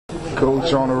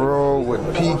Coach on the road with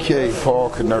PK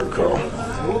Paul Konerko.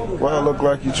 Well, it looked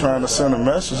like you're trying to send a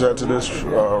message after this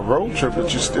road trip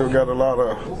that you still got a lot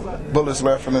of bullets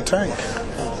left in the tank.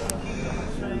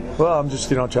 Well, I'm just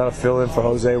trying to fill in for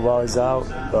Jose while he's out.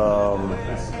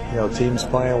 Team's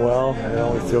playing well.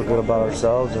 We feel good about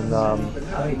ourselves, and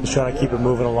just trying to keep it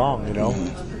moving along.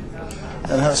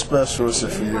 And how special is it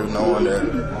for you knowing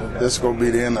that this is going to be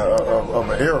the end of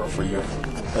an era for you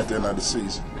at the end of the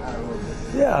season?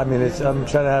 Yeah, I'm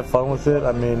trying to have fun with it.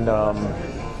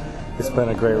 It's been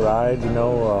a great ride.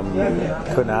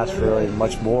 Couldn't ask for really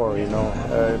much more.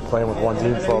 Playing with one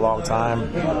team for a long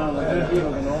time.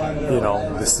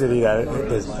 The city that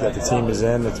the team is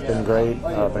in, it's been great.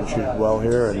 I've been treated well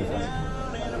here, and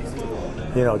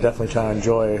definitely trying to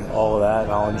enjoy all of that.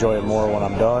 And I'll enjoy it more when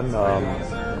I'm done.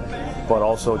 But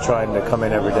also trying to come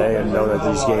in every day and know that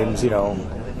these games,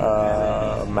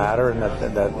 matter, and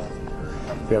that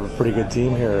we have a pretty good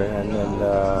team here, and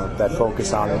that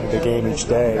focus on the game each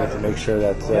day to make sure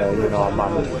that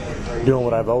I'm doing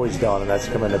what I've always done, and that's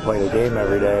coming to play the game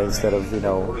every day instead of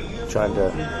trying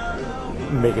to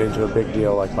make it into a big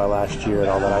deal like my last year and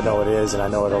all that. I know it is, and I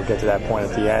know it'll get to that point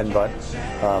at the end, but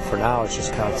for now it's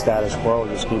just kind of status quo.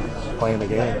 Just keep playing the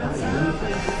game.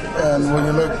 And when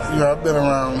you look, I've been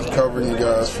around covering you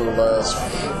guys for the last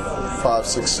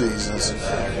 5-6 seasons,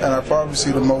 and I probably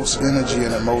see the most energy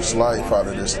and the most life out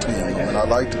of this team. I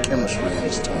like the chemistry in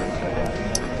this team.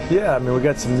 Yeah, we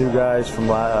got some new guys from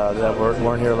that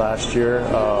weren't here last year.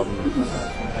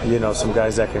 Some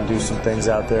guys that can do some things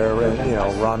out there,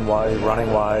 running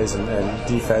wise and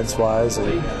defense wise,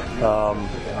 and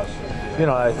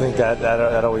I think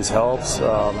that always helps.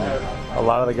 A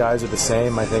lot of the guys are the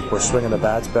same. I think we're swinging the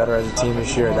bats better as a team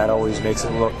this year, and that always makes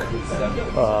it look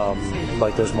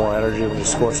like there's more energy when you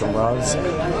score some runs.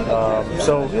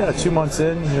 2 months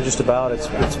in, just about,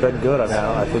 it's been good.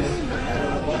 I think,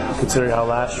 considering how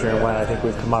last year went, I think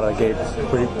we've come out of the gate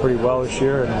pretty well this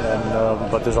year,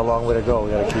 but there's a long way to go.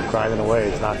 We got to keep grinding away.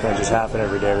 It's not going to just happen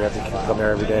every day. We have to come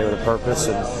here every day with a purpose,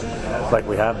 and like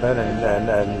we have been, and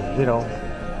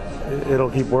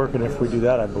it'll keep working if we do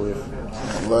that, I believe.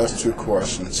 Last two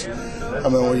questions.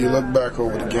 When you look back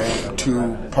over the game,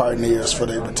 two pioneers for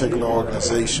their particular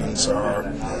organizations are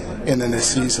ending this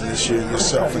season this year,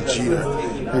 yourself and Jeter.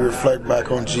 You reflect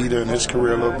back on Jeter and his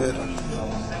career a little bit?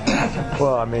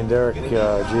 Well, Derek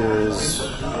Jeter is,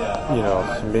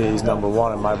 to me, he's number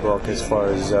one in my book as far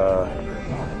as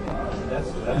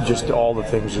just all the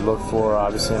things you look for,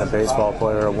 obviously, in a baseball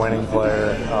player, a winning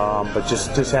player, but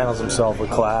just handles himself with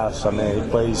class. He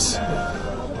plays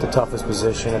the toughest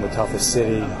position in the toughest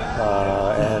city,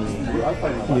 and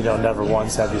never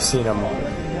once have you seen him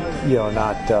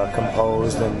not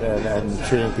composed and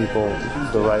treating people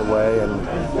the right way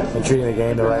and treating the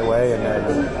game the right way, and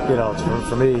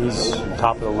for me, he's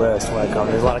top of the list when it comes.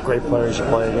 There's a lot of great players you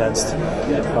play against,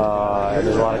 and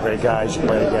there's a lot of great guys you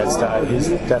play against. He's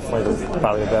definitely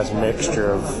probably the best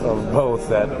mixture of both.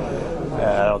 That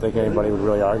I don't think anybody would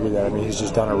really argue that. He's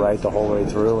just done it right the whole way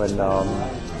through, and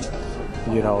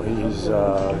he's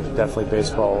definitely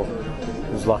baseball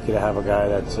is lucky to have a guy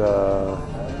that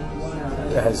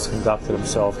has conducted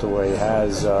himself the way he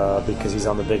has, because he's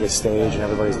on the biggest stage and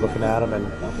everybody's looking at him, and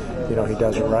he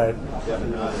does it right.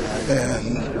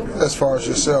 And as far as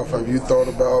yourself, have you thought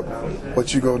about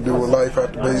what you're going to do with life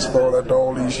after baseball after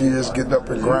all these years, getting up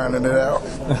and grinding it out?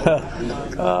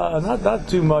 Not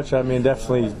too much.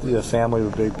 Definitely the family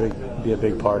would be a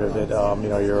big part of it.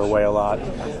 You're away a lot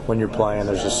when you're playing.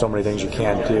 There's just so many things you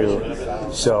can't do.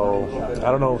 So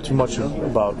I don't know too much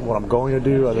about what I'm going to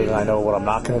do, other than I know what I'm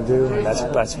not going to do. And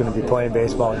that's going to be playing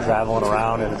baseball and traveling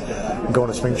around and going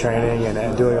to spring training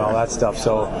and doing all that stuff.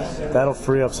 So that'll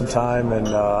free up some time, and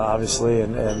obviously,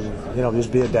 and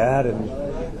just be a dad and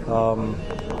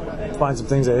find some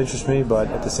things that interest me, but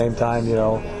at the same time,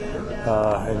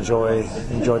 enjoy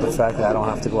the fact that I don't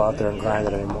have to go out there and grind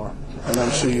it anymore. And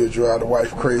I'm sure you drive the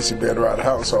wife crazy being around the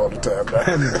house all the time.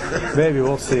 Right? Maybe,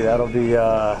 we'll see. That'll be.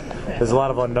 There's a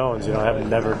lot of unknowns. I haven't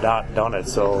never not done it,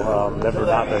 so never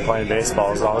not been playing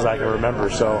baseball as long as I can remember.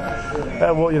 So,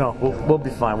 we'll be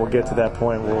fine. We'll get to that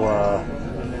point. We'll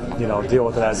deal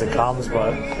with it as it comes,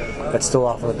 but that's still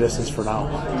off in the distance for now.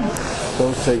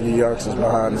 Those take your youngsters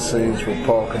behind the scenes with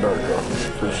Paul Konerko.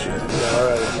 Appreciate it. Yeah, all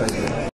right. Thank you.